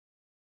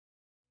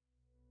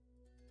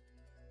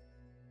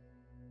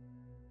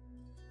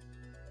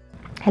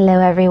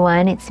Hello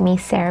everyone, it's me,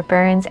 Sarah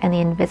Burns and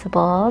the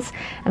Invisibles.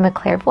 I'm a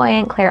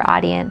clairvoyant,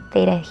 clairaudient,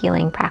 theta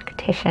healing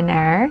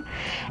practitioner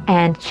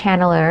and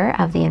channeler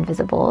of the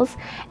Invisibles.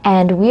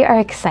 And we are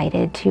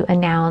excited to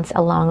announce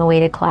a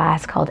long-awaited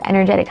class called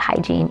Energetic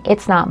Hygiene,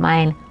 It's Not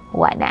Mine,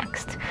 What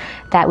Next?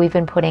 That we've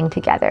been putting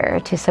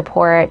together to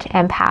support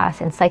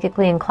empaths and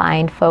psychically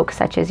inclined folks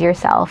such as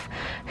yourself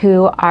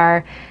who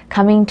are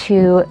coming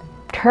to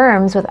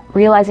terms with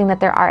realizing that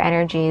there are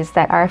energies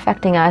that are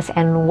affecting us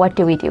and what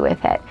do we do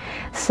with it.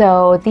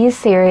 So these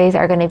series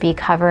are going to be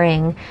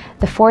covering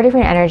the 4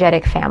 different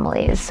energetic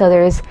families. So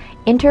there's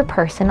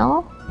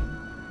interpersonal,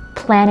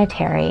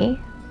 planetary,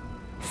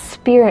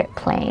 spirit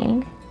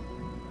plane,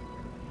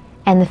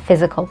 and the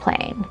physical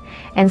plane.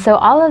 And so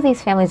all of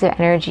these families of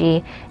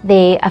energy,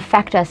 they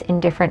affect us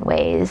in different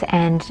ways,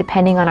 and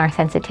depending on our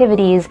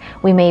sensitivities,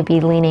 we may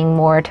be leaning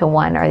more to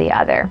one or the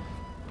other.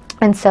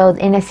 And so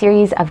in a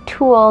series of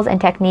tools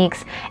and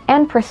techniques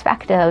and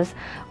perspectives,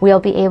 we'll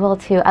be able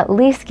to at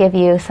least give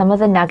you some of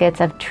the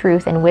nuggets of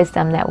truth and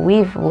wisdom that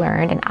we've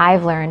learned and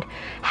I've learned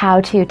how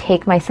to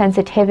take my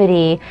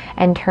sensitivity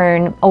and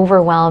turn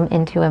overwhelm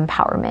into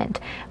empowerment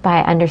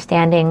by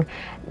understanding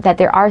that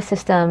there are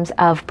systems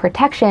of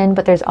protection,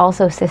 but there's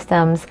also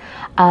systems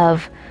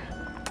of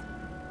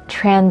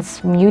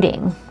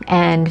transmuting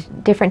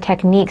and different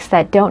techniques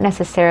that don't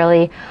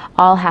necessarily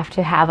all have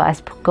to have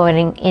us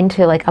going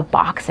into like a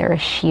box or a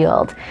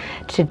shield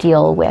to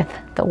deal with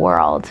the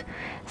world.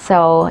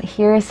 So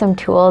here are some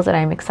tools that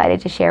I'm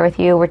excited to share with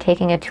you. We're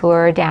taking a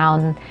tour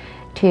down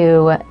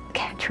to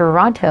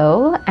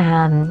Toronto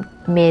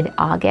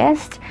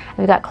mid-August.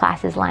 We've got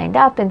classes lined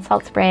up in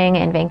Salt Spring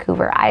and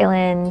Vancouver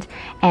Island,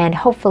 and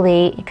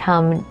hopefully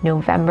come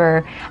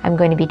November I'm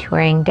going to be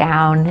touring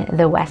down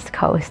the west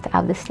coast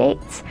of the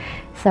States.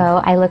 So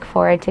I look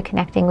forward to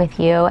connecting with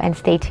you, and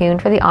stay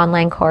tuned for the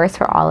online course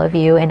for all of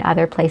you in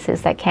other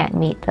places that can't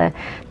meet the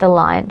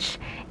launch.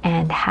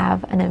 And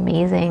have an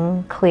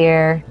amazing,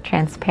 clear,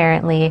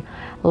 transparently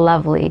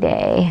lovely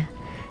day.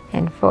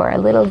 And for a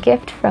little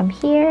gift from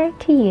here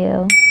to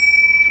you.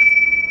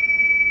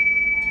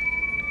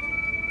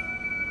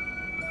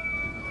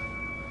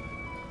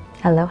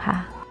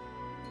 Aloha.